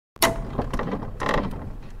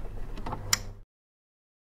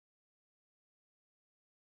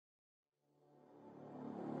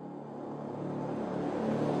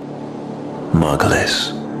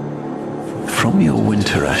Margulis. From your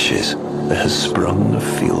winter ashes, there has sprung a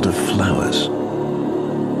field of flowers.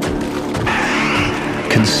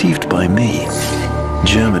 Conceived by me,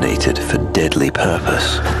 germinated for deadly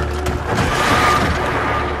purpose.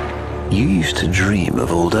 You used to dream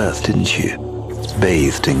of old Earth, didn't you?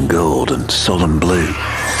 Bathed in gold and solemn blue.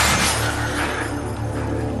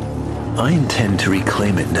 I intend to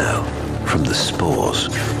reclaim it now, from the spores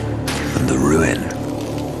and the ruin.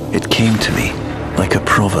 It came to me like a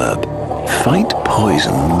proverb. Fight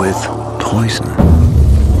poison with poison.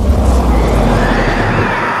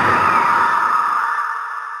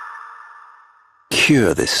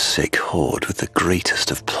 Cure this sick horde with the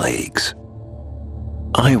greatest of plagues.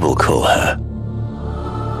 I will call her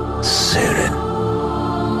Siren.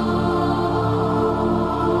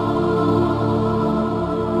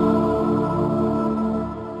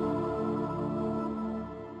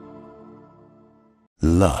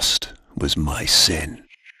 Lust was my sin.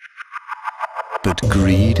 But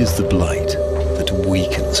greed is the blight that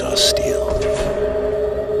weakens our steel.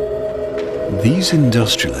 These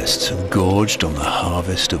industrialists have gorged on the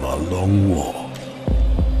harvest of our long war.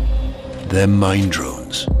 Their mine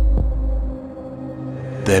drones,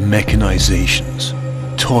 their mechanizations,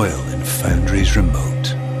 toil in foundries remote.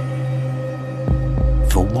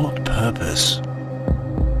 For what purpose?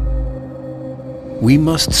 We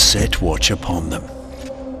must set watch upon them,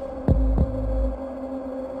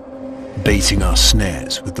 baiting our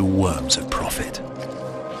snares with the worms of profit.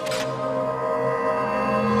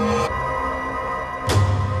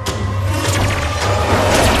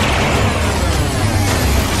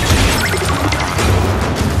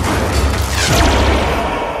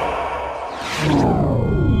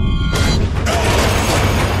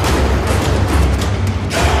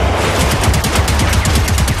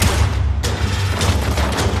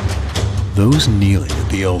 Those kneeling at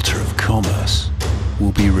the altar of commerce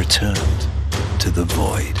will be returned to the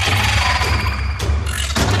void.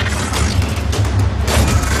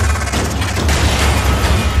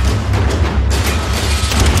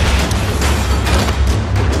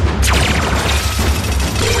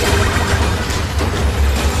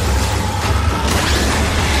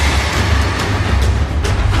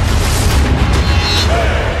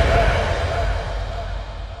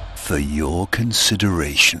 For your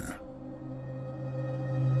consideration,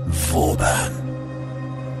 Vauban.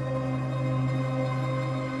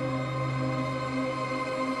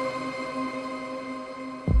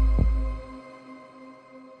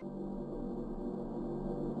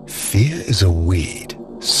 Fear is a weed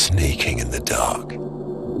snaking in the dark.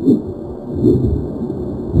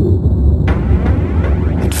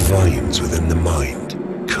 It vines within the mind,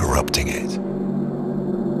 corrupting it.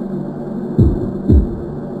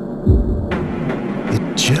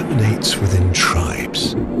 It germinates within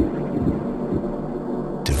tribes,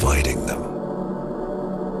 dividing them.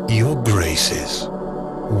 Your graces,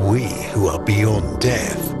 we who are beyond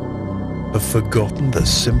death, have forgotten the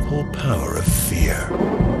simple power of fear.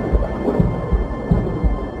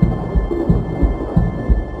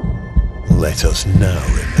 Let us now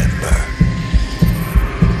remember.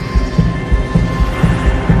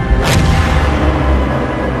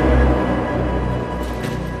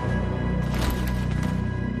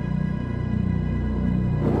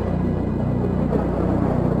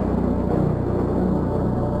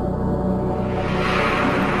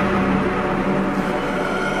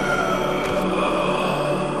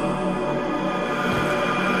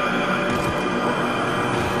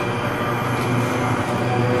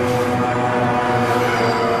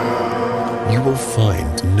 You will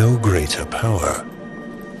find no greater power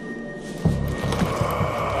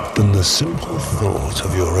than the simple thought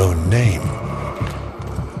of your own name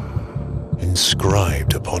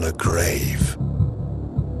inscribed upon a grave.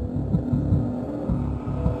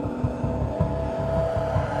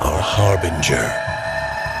 Our harbinger,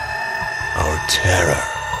 our terror,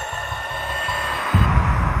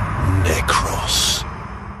 Necros.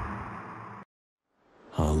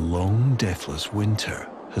 Our long, deathless winter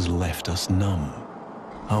has left us numb.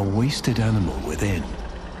 Our wasted animal within,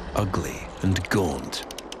 ugly and gaunt,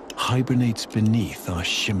 hibernates beneath our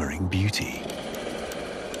shimmering beauty.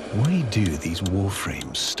 Why do these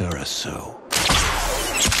warframes stir us so?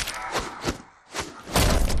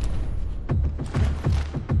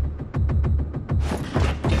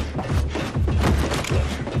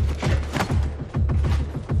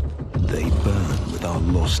 They burn with our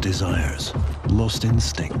lost desires, lost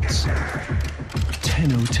instincts.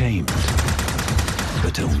 Tenno tamed,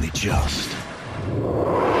 but only just.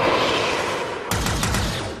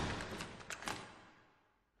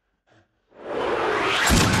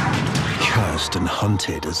 Cursed lost and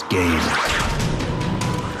hunted as game.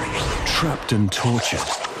 Trapped and tortured,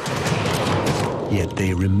 yet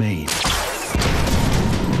they remain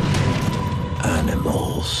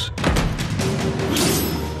animals.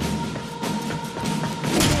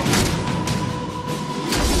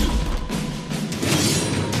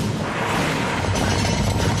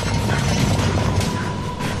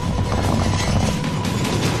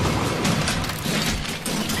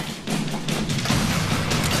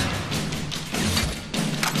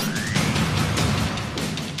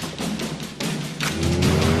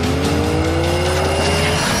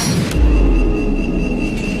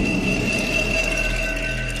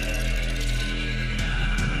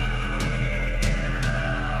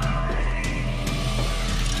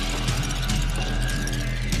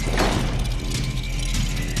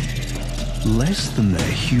 Less than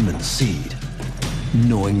their human seed,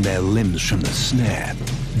 gnawing their limbs from the snare,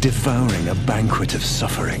 devouring a banquet of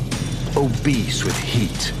suffering, obese with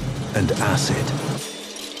heat and acid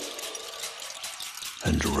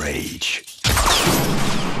and rage.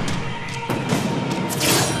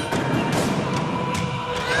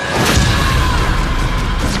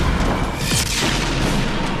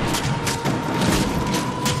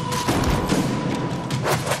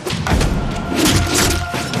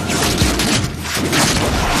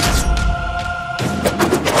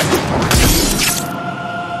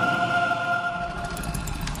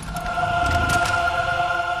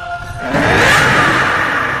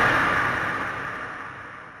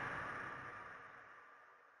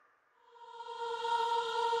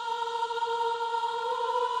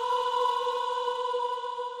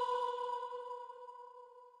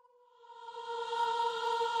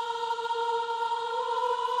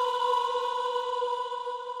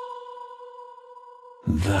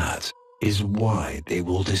 That is why they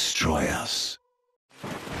will destroy us.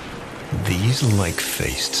 These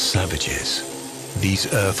like-faced savages,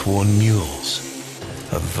 these earth-worn mules,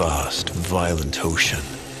 a vast, violent ocean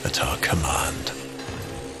at our command.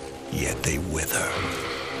 Yet they wither.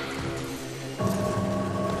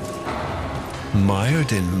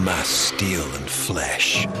 Mired in mass steel and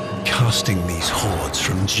flesh, casting these hordes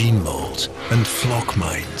from gene molds and flock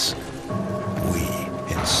mines, we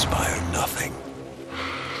inspire nothing.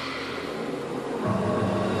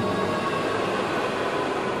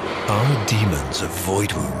 Our demons of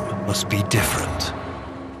Void Womb must be different,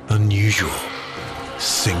 unusual,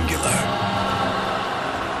 singular.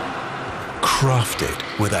 Crafted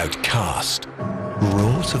without cast,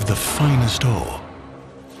 wrought of the finest ore,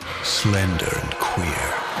 slender and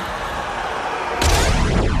queer.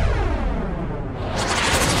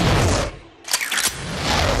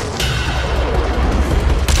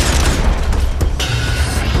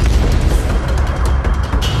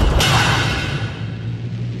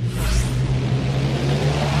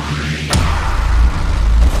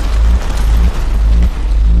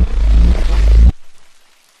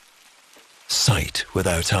 Sight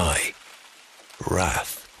without eye,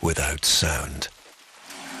 wrath without sound.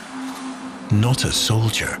 Not a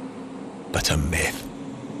soldier, but a myth.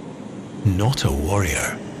 Not a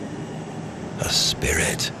warrior, a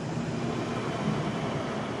spirit.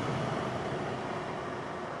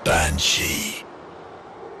 Banshee.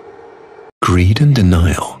 Greed and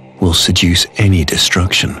denial will seduce any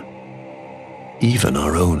destruction, even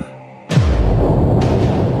our own.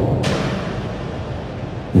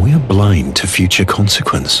 We are blind to future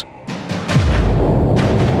consequence.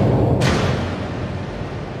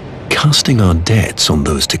 Casting our debts on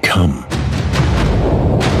those to come.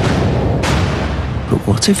 But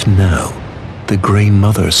what if now the Grey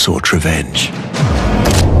Mother sought revenge?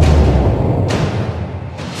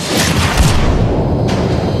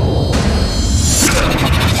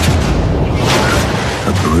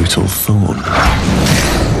 A brutal thorn,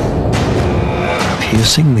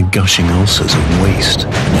 piercing the gushing ulcers of waste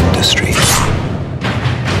and industry.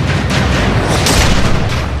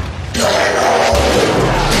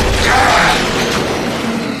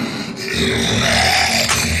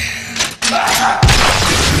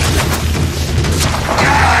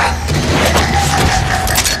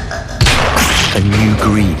 A new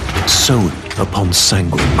green sown upon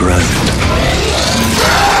sanguine ground.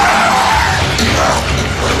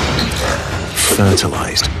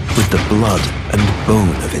 Fertilized with the blood and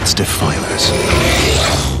bone of its defilers.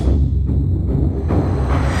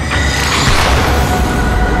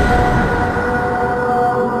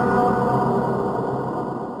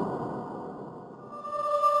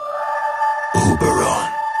 Oberon.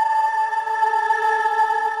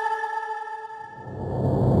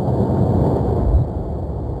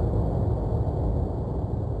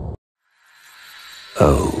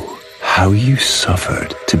 Oh, how you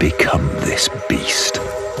suffered to become this beast.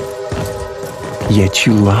 Yet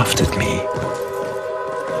you laughed at me.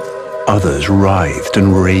 Others writhed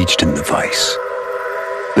and raged in the vice.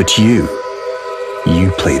 But you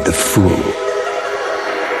played the fool.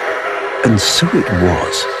 And so it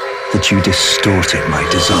was that you distorted my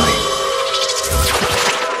design.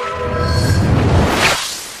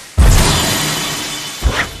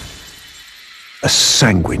 A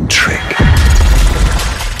sanguine trick.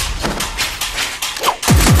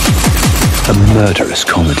 A murderous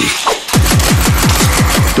comedy.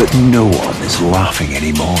 But no one is laughing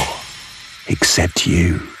anymore, except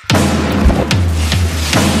you.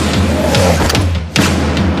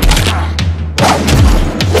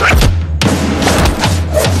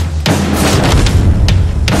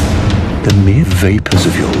 The mere vapors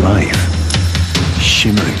of your life,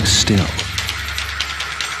 shimmering still.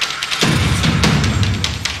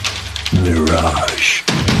 Mirage.